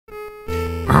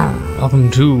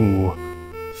Welcome to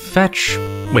Fetch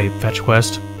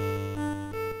Quest.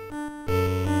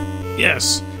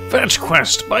 Yes, Fetch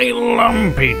Quest by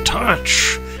Lumpy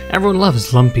Touch. Everyone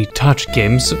loves Lumpy Touch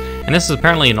games, and this is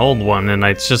apparently an old one, and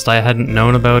I hadn't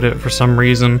known about it for some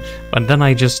reason, but then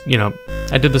I just,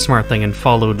 I did the smart thing and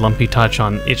followed Lumpy Touch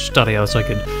on itch.io so I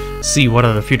could see what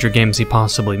other future games he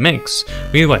possibly makes.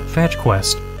 But either way, Fetch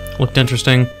Quest looked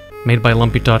interesting, made by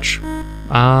Lumpy Touch.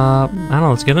 I don't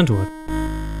know, let's get into it.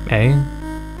 Hey?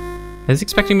 Is he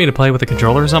expecting me to play with a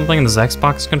controller or something in his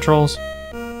Xbox controls?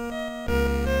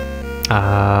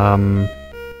 I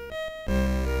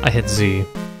hit Z.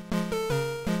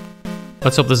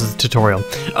 Let's hope this is a tutorial.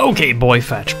 Okay, boy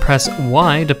fetch. Press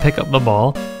Y to pick up the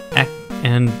ball,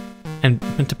 and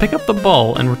to pick up the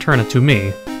ball and return it to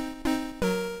me.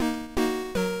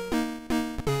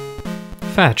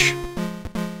 Fetch.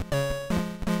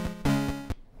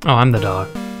 Oh, I'm the dog.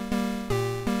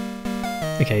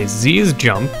 Okay, Z is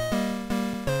jump.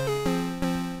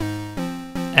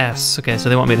 S. Okay, so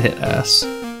they want me to hit S.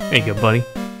 There you go, buddy.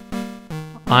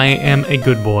 I am a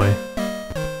good boy.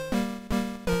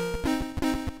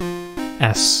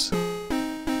 S.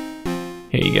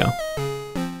 Here you go.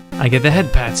 I get the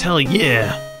head pats, hell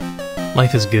yeah!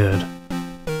 Life is good.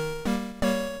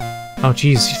 Oh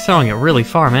jeez, you're throwing it really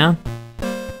far, man.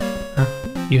 Huh?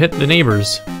 You hit the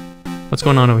neighbors. What's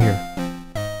going on over here?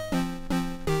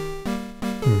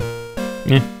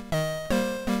 Yeah.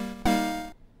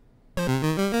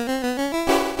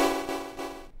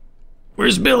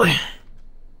 Where's Billy?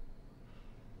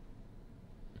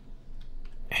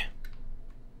 I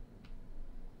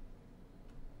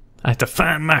have to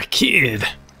find my kid.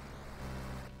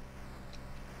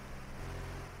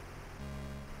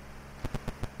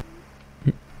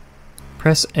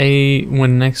 Press A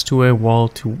when next to a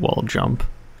wall-to-wall jump.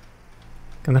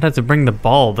 I'm gonna have to bring the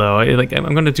ball though.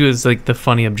 I'm gonna do is the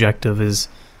funny objective is,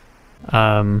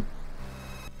 I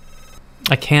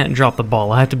can't drop the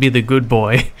ball. I have to be the good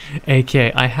boy,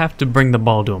 aka I have to bring the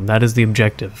ball to him. That is the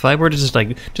objective. If I were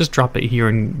to just drop it here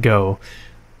and go,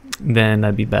 then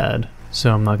that'd be bad.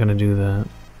 So I'm not gonna do that.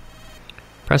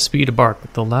 Press B to bark,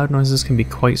 but the loud noises can be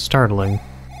quite startling.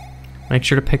 Make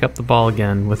sure to pick up the ball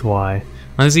again with Y.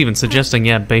 I was even suggesting,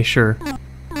 yeah, be sure.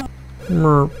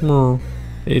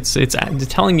 It's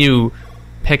telling you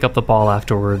pick up the ball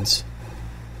afterwards.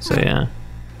 So yeah.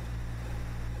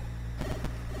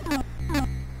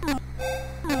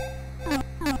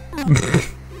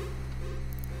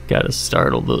 Gotta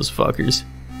startle those fuckers.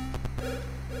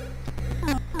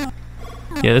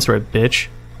 Yeah, that's right, bitch.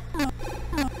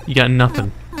 You got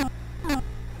nothing.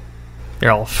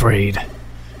 They're all afraid.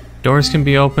 Doors can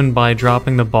be opened by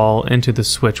dropping the ball into the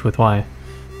switch with Y,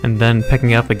 and then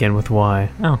picking it up again with Y.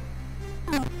 Oh.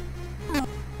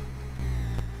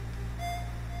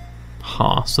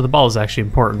 Huh, so the ball is actually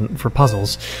important for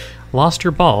puzzles. Lost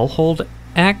your ball, hold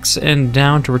X and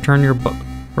down to return your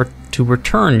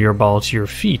ball to your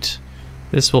feet.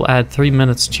 This will add 3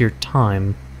 minutes to your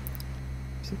time.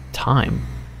 Time.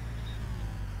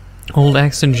 Hold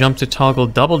X and jump to toggle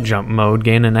double jump mode,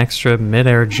 gain an extra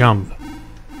mid-air jump.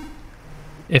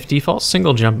 If default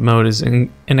single jump mode is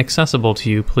inaccessible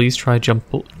to you, please try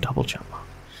double jump mode.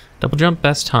 Double jump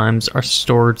best times are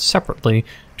stored separately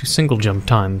to single jump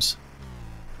times.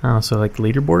 Oh, so like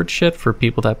leaderboard shit for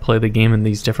people that play the game in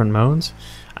these different modes?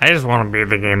 I just want to beat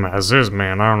the game as is,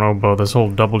 man. I don't know about this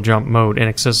whole double jump mode,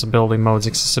 inaccessibility modes,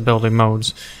 accessibility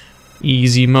modes,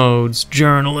 easy modes,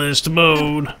 journalist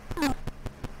mode.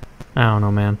 I don't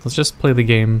know, man. Let's just play the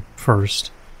game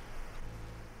first.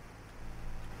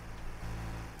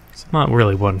 It's not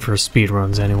really one for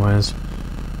speedruns anyways.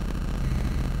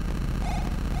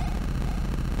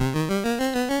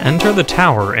 Enter the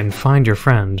tower and find your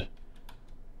friend.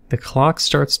 The clock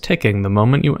starts ticking the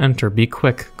moment you enter. Be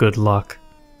quick. Good luck.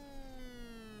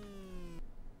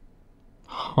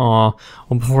 Aw,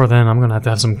 well before then I'm gonna have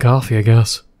to have some coffee, I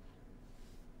guess.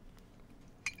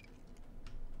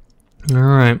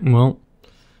 Alright, well...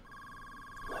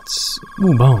 Let's...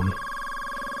 Ooh, bone.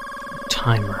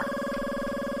 Timer.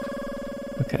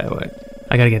 Okay, wait.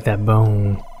 I gotta get that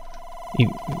bone.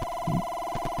 You...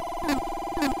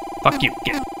 Fuck you.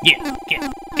 Get.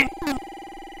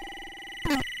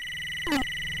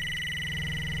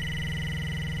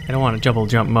 I don't want a double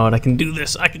jump mode. I can do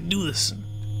this. I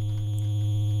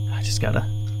just gotta...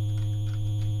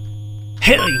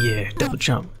 Hell yeah! Double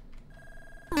jump.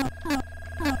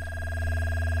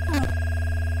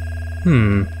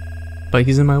 But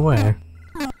he's in my way.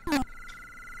 Can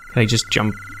I just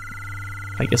jump?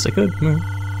 I guess I could.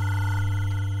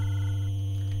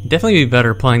 Definitely be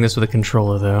better playing this with a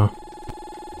controller, though.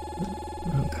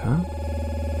 Okay.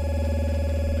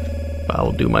 I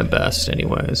will do my best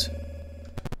anyways.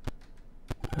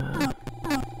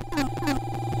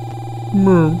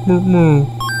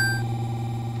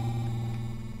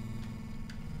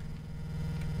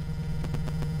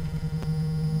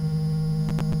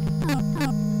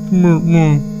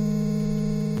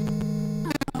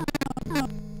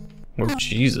 Oh,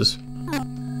 Jesus. I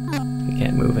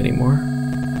can't move anymore.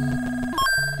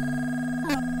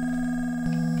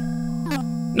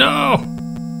 No!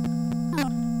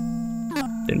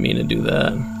 Didn't mean to do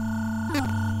that.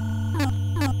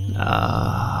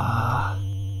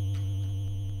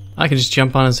 I can just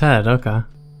jump on his head, okay.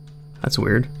 That's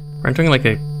weird. We're entering like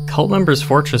a cult member's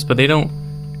fortress, but they don't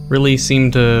really seem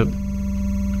to...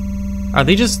 Are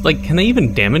they just, like, can they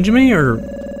even damage me, or...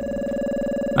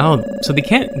 Oh, so they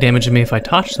can't damage me if I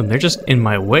touch them, they're just in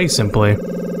my way, simply.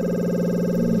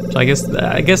 So I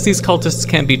guess these cultists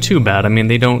can't be too bad. I mean,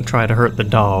 they don't try to hurt the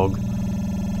dog.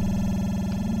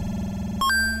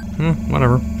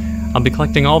 Whatever. I'll be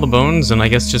collecting all the bones, and I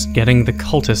guess just getting the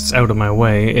cultists out of my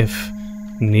way, if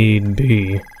need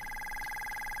be.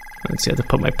 Let's see, I have to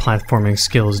put my platforming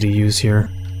skills to use here.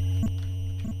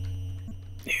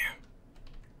 Yeah.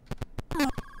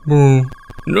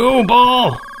 No,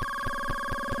 ball!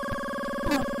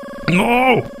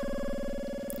 No!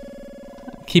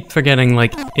 Keep forgetting,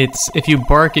 like, if you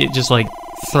bark, it just, like,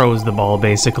 throws the ball,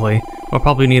 basically. We'll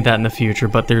probably need that in the future,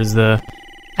 but there's the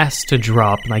S to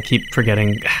drop, and I keep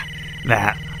forgetting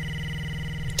that.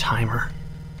 Timer. I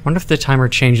wonder if the timer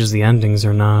changes the endings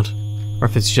or not. Or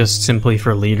if it's just simply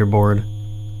for leaderboard.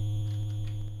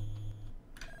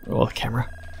 Roll the camera.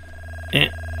 Okay.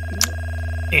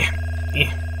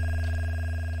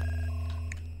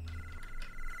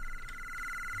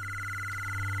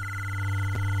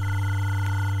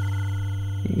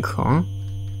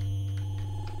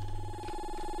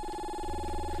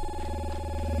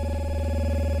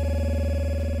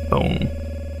 Boom.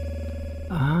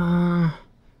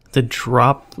 To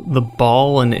drop the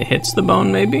ball and it hits the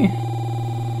bone, maybe?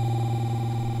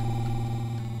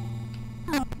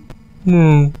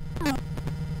 Yeah,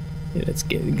 let's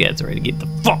get ready to get the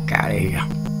fuck out of here.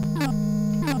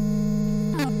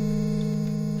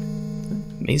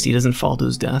 Macy doesn't fall to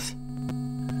his death.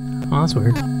 Oh, that's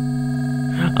weird.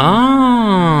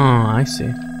 Oh, I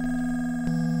see.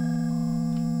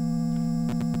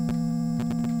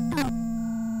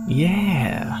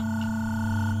 Yeah.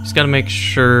 Just gotta make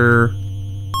sure,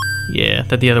 yeah,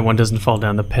 that the other one doesn't fall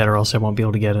down the pit, or else I won't be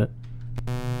able to get it.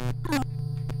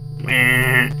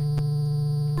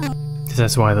 Because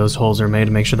that's why those holes are made,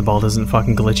 to make sure the ball doesn't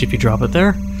fucking glitch if you drop it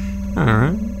there.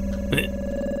 Alright.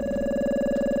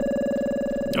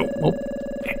 Oh.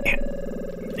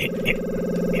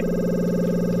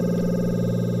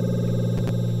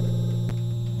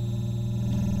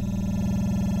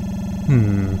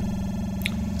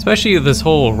 Especially this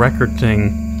whole record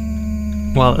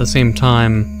thing, while at the same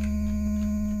time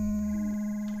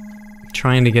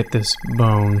trying to get this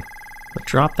bone. But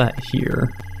drop that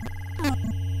here.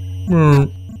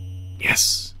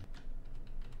 Yes.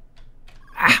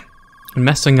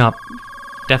 Messing up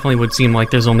definitely would seem like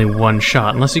there's only one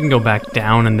shot, unless you can go back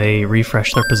down and they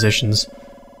refresh their positions.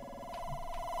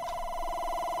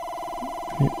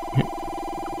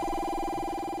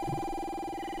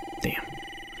 Damn.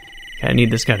 Okay, I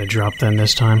need this guy to drop then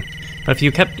this time. But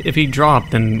if he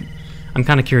dropped, then I'm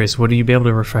kind of curious, would you be able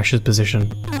to refresh his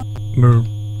position?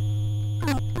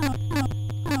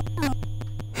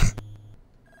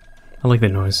 I like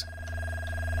that noise.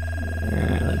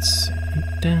 Let's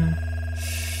sit down.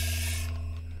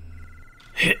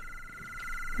 Hit.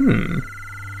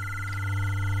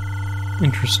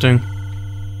 Interesting.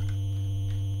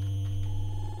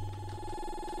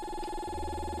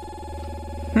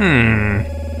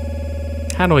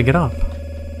 How do I get up?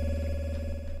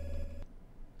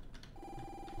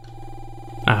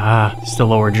 Ah, it's the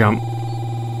lower jump.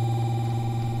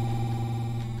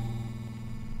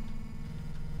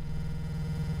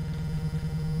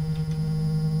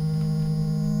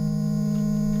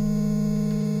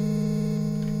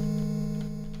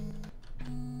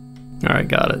 Alright,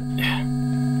 got it.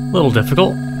 A little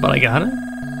difficult, but I got it.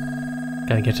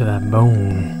 Gotta get to that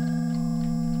bone.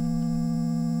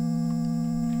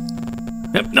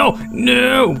 Yep, no,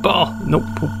 ball. Nope,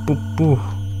 boop.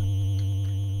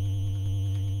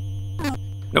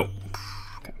 Nope.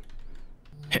 Okay.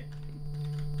 Hit.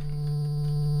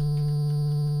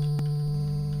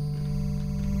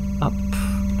 Up.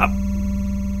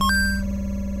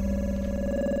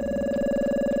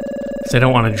 Because I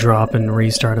don't want to drop and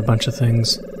restart a bunch of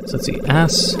things. So let's see,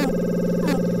 S.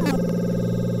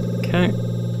 Okay.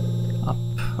 Up.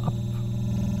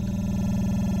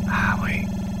 Wait.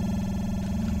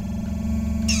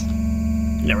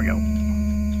 There we go.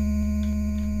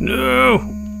 No!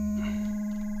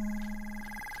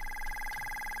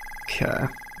 Okay.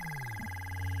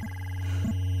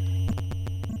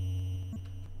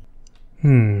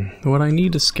 What I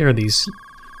need to scare these...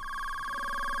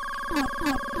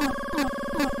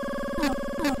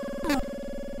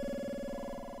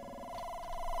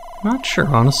 Not sure,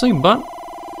 honestly, but...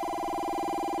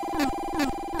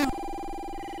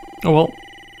 Oh well.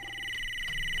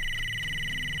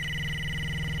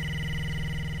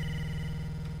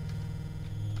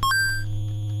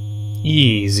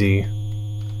 Easy.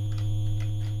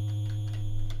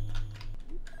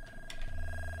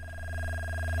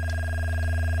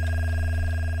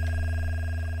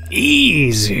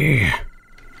 Easy.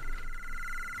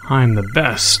 I'm the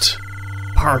best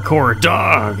parkour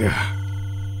dog.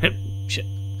 Hip, shit.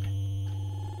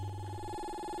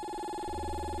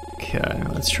 Okay,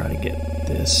 let's try to get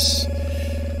this.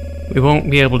 We won't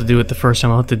be able to do it the first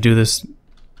time. I'll have to do this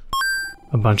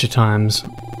a bunch of times.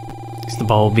 Because the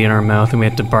ball will be in our mouth and we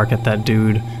have to bark at that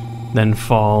dude, then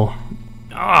fall.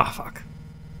 Ah, fuck.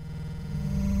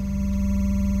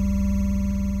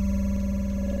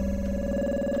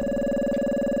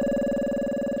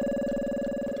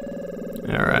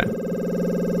 Alright.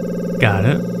 Got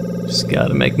it. Just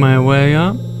gotta make my way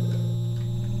up.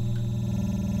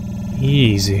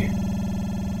 Easy.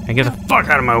 Now get the fuck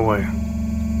out of my way.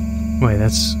 Wait,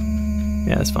 that's...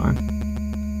 yeah, that's fine.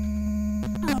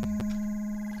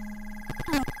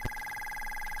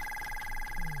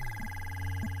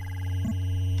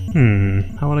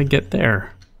 How would I get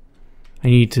there? I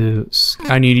need to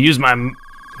use my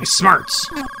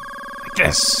smarts. Like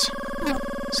this.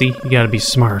 See, you gotta be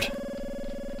smart.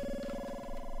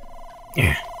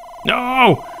 Yeah.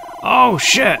 No! Oh,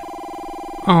 shit!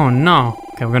 Oh, no.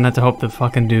 Okay, we're gonna have to hope the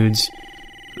fucking dudes...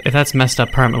 If that's messed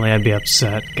up permanently, I'd be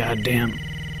upset. God damn.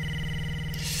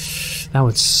 That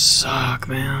would suck,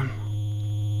 man.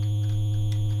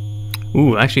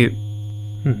 Ooh, actually...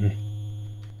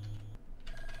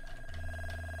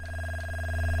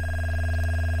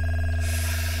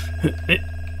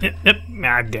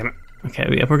 Ah, damn it. Okay,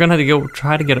 yeah, we're gonna have to go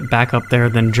try to get it back up there,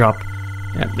 then drop.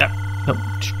 Yep. Nope.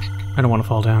 I don't want to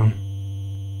fall down.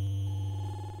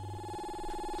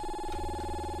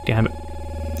 Damn it.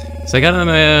 So I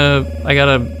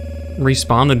gotta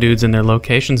respawn the dudes in their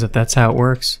locations if that's how it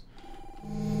works.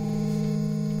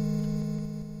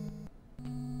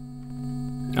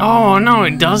 Oh no,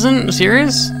 it doesn't?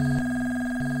 Serious?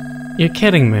 You're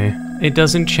kidding me. It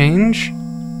doesn't change?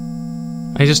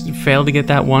 I just failed to get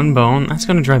that one bone? That's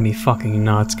gonna drive me fucking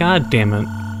nuts. God damn it.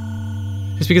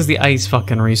 Just because the ice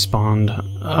fucking respawned.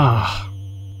 Ugh.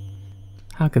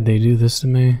 How could they do this to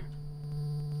me?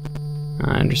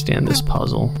 I understand this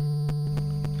puzzle.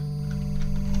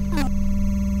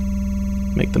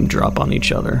 Make them drop on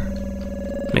each other.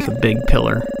 Make a big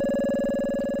pillar.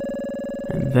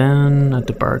 And then at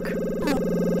the bark.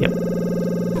 Yep.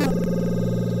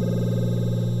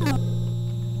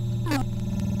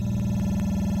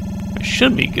 I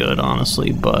should be good,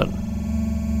 honestly, but...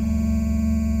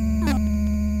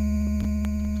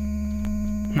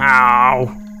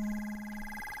 Ow!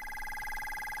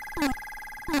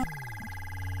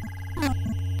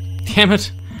 Damn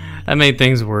it! That made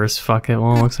things worse. Fuck it.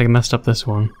 Well, it looks like I messed up this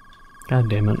one. God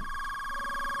damn it.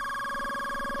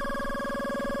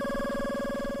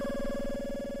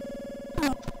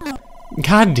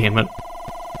 God damn it.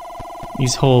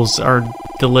 These holes are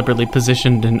deliberately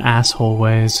positioned in asshole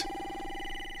ways.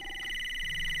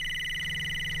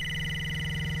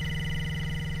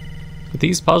 But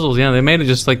these puzzles, yeah, they made it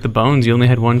just like the bones. You only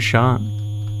had one shot.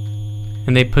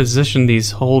 And they positioned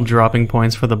these hole dropping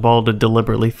points for the ball to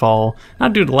deliberately fall.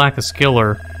 Not due to lack of skill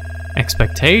or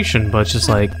expectation, but just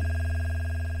like...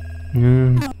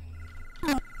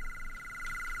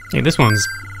 Hey, this one's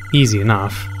easy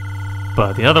enough.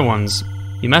 But the other ones,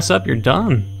 you mess up, you're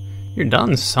done. You're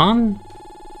done, son.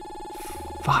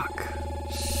 Fuck.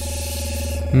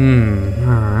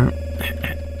 Alright.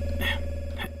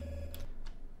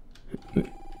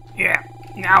 Yeah,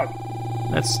 now.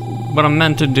 That's what I'm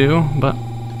meant to do, but...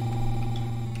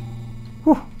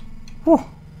 Whew. Whew.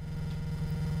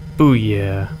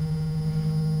 Booyah.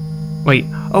 Wait,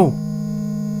 oh!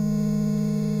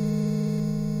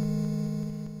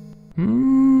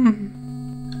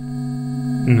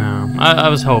 No, I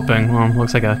was hoping, well,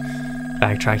 looks like I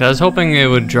backtracked. I was hoping it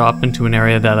would drop into an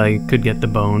area that I could get the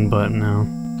bone, but no.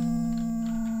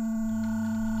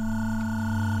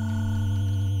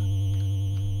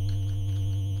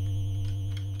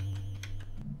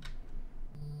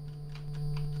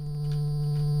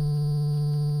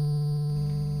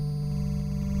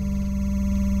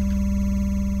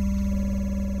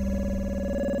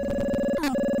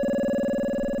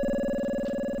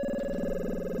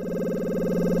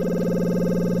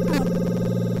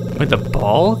 Wait, the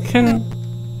ball can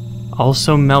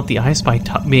also melt the ice by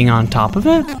being on top of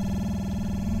it?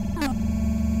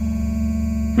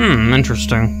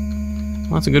 Interesting.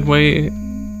 Well, that's a good way,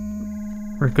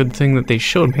 or a good thing that they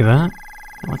showed me that.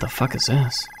 What the fuck is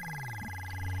this?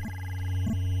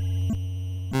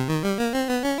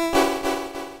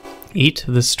 Eat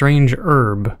the strange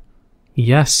herb.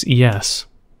 Yes, yes.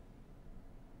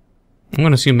 I'm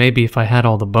gonna assume maybe if I had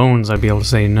all the bones, I'd be able to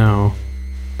say no.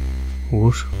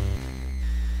 Whoosh.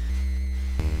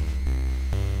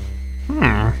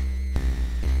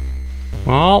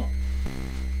 Well,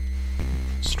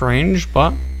 strange,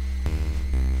 but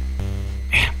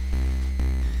yeah.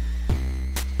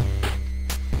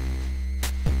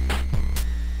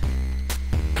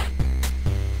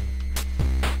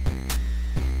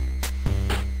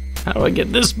 How do I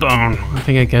get this bone?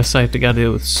 I guess I gotta do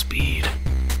it with speed.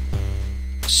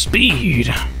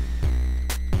 Speed.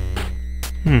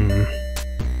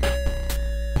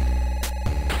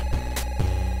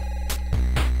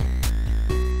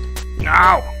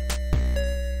 No!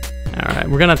 Alright,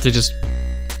 we're gonna have to just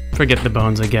forget the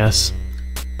bones, I guess.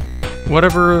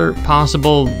 Whatever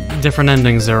possible different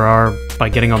endings there are, by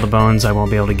getting all the bones, I won't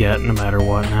be able to get no matter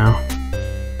what now.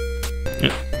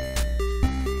 Yep.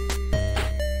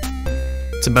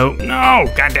 It's about...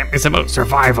 No! Goddamn, it's about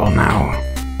survival now.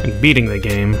 And beating the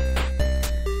game.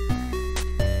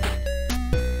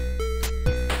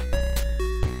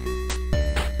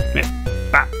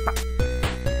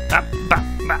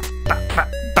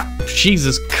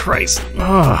 Jesus Christ.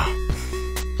 Ugh.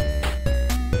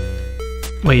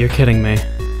 Wait, you're kidding me.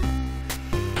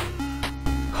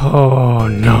 Oh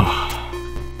no.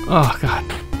 Oh god.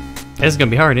 This is gonna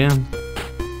be hard, yeah.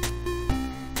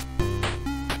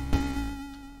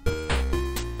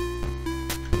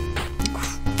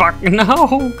 Fuck,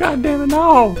 no! God damn it,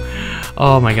 no!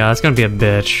 Oh my god, it's gonna be a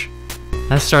bitch.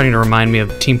 That's starting to remind me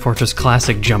of Team Fortress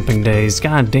Classic jumping days.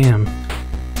 God damn.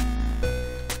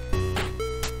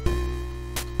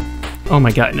 Oh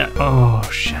my god, no. Oh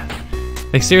shit.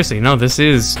 Like seriously, no, this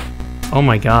is... Oh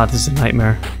my god, this is a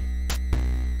nightmare.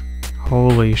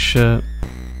 Holy shit.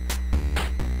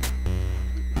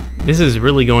 This is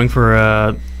really going for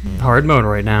hard mode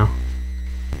right now.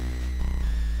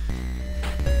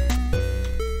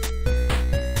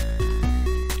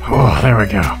 Oh, there we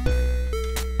go.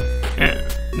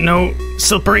 No,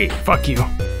 slippery. Fuck you.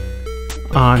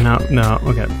 No,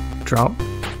 okay. Drop.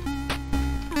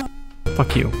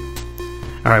 Fuck you.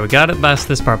 Alright, we got it past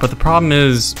this part, but the problem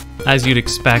is, as you'd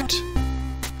expect,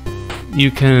 you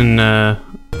can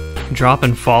drop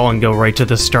and fall and go right to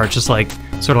the start, just like,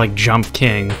 sort of like Jump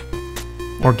King,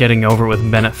 or getting over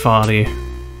with Bennett Foddy.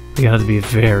 You gotta be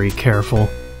very careful.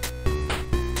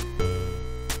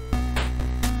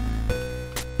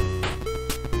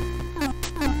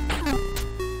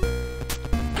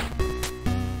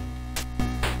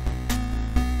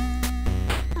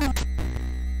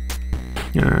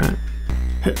 Alright.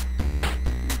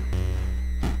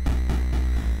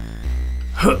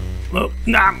 Oh,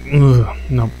 nah.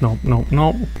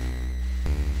 Nope.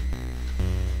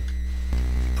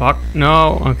 Fuck,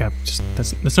 no. Okay, just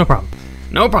that's no problem.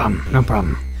 No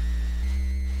problem.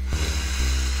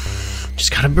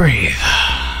 Just gotta breathe.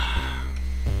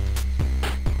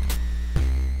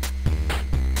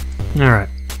 Alright.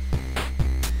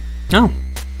 Oh.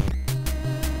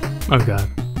 Oh god.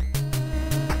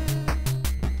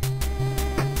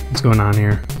 What's going on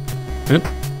here? Yep.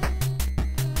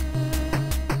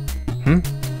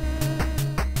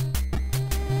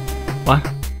 What?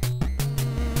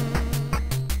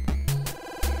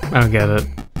 I don't get it.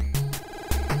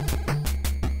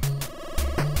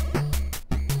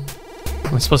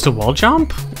 Am I supposed to wall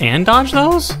jump and dodge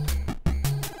those?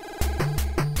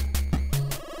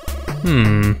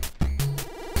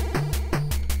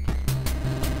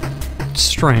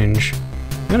 Strange.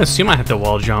 I'm gonna assume I have to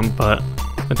wall jump, but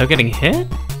without getting hit?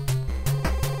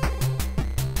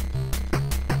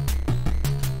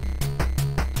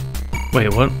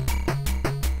 Wait, what?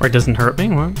 Or it doesn't hurt me?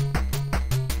 What?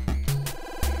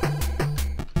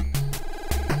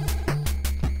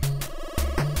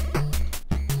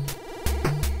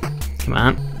 Come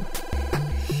on.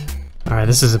 Alright,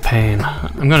 this is a pain.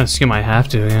 I'm gonna assume I have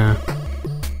to, yeah.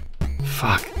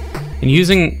 Fuck. And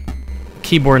using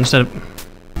keyboard instead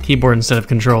of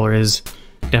controller is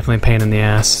definitely a pain in the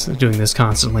ass, doing this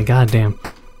constantly. God damn.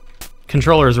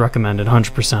 Controller is recommended,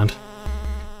 100%.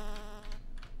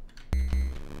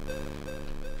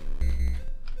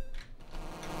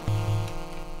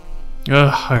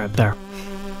 Ugh, alright, there.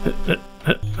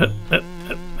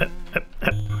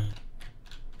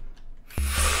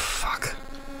 Fuck.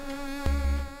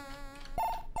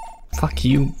 Fuck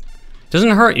you. Doesn't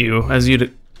hurt you, as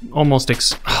you'd almost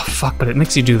oh, fuck, but it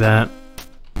makes you do that.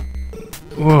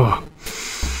 Whoa.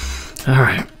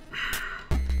 Alright.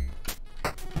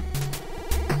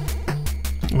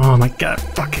 Oh my god,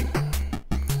 fucking...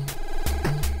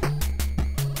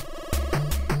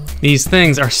 These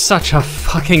things are such a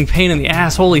fucking pain in the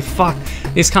ass, holy fuck.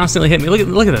 These constantly hit me.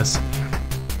 Look at this.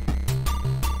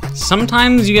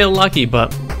 Sometimes you get lucky, but...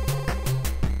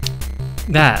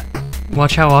 That.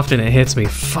 Watch how often it hits me.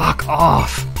 Fuck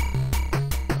off.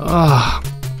 Ugh.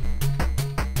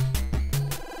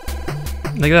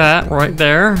 Look at that, right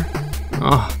there.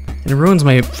 Oh, it ruins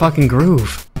my fucking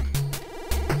groove.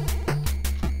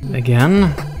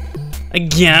 Again?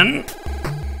 Again?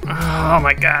 Oh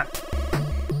my god.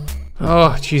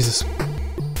 Oh, Jesus.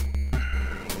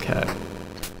 Okay.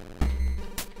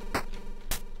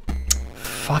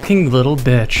 Fucking little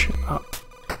bitch.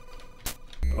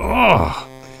 Oh.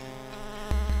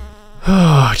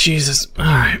 Oh, Jesus.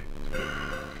 Alright.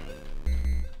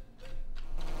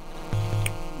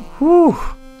 Whew.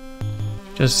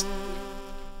 Just...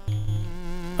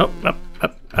 Oh, up.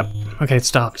 Okay, it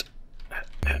stopped.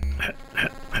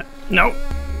 No.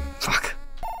 Fuck.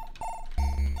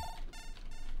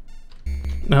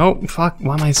 No, fuck.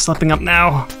 Why am I slipping up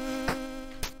now?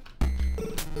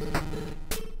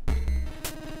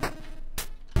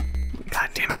 God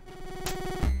damn it.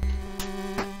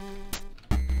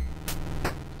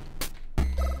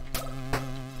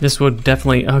 This would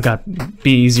definitely, oh god,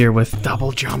 be easier with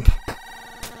double jump.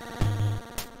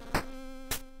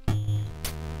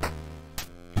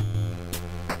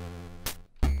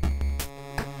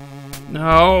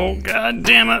 No, god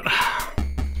damn it.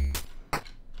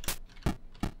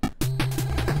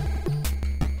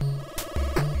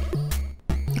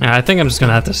 Yeah, I think I'm just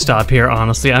gonna have to stop here,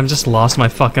 honestly. I've just lost my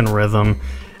fucking rhythm.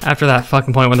 After that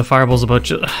fucking point when the fireball's about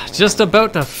just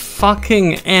about to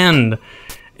fucking end.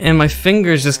 And my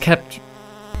fingers just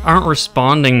aren't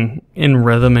responding in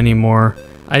rhythm anymore.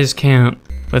 I just can't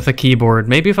with a keyboard.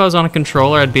 Maybe if I was on a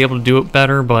controller I'd be able to do it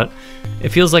better, but it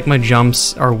feels like my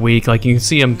jumps are weak. Like you can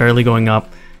see I'm barely going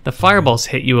up. The fireballs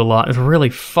hit you a lot. It's really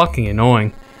fucking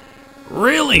annoying.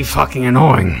 Really fucking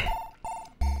annoying.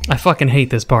 I fucking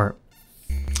hate this part.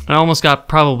 I almost got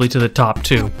probably to the top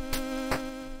too.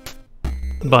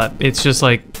 But it's just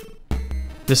like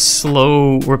this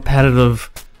slow, repetitive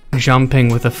jumping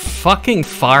with a fucking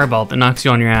fireball that knocks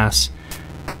you on your ass.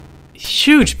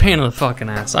 Huge pain in the fucking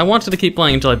ass. I wanted to keep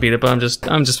playing until I beat it, but I'm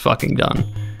just fucking done.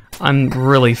 I'm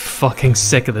really fucking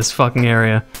sick of this fucking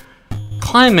area.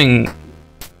 Climbing,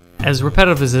 as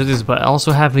repetitive as it is, but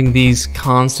also having these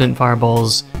constant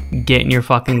fireballs get in your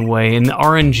fucking way, and the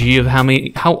RNG of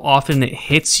how often it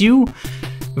hits you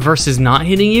versus not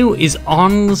hitting you is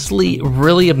honestly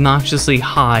really obnoxiously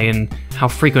high in how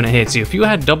frequent it hits you. If you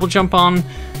had double jump on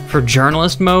for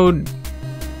journalist mode,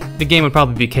 the game would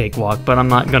probably be cakewalk, but I'm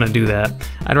not gonna do that.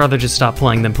 I'd rather just stop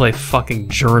playing than play fucking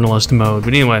journalist mode.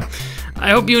 But anyway,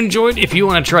 I hope you enjoyed. If you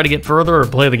want to try to get further or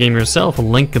play the game yourself, a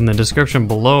link in the description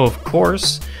below, of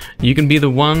course. You can be the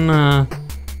one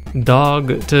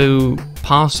dog to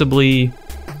possibly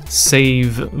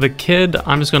save the kid.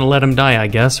 I'm just gonna let him die, I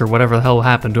guess, or whatever the hell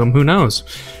happened to him. Who knows?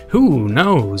 Who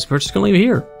knows? We're just gonna leave it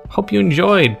here. Hope you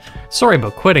enjoyed. Sorry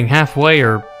about quitting halfway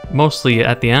or mostly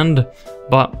at the end,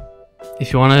 but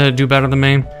if you want to do better than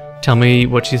me, tell me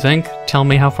what you think, tell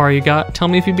me how far you got, tell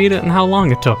me if you beat it and how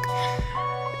long it took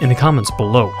in the comments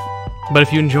below. But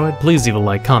if you enjoyed, please leave a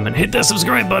like, comment, hit that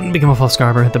subscribe button, become a full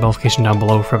subscriber, hit the notification down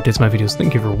below for updates on my videos.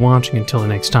 Thank you for watching. Until the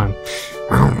next time.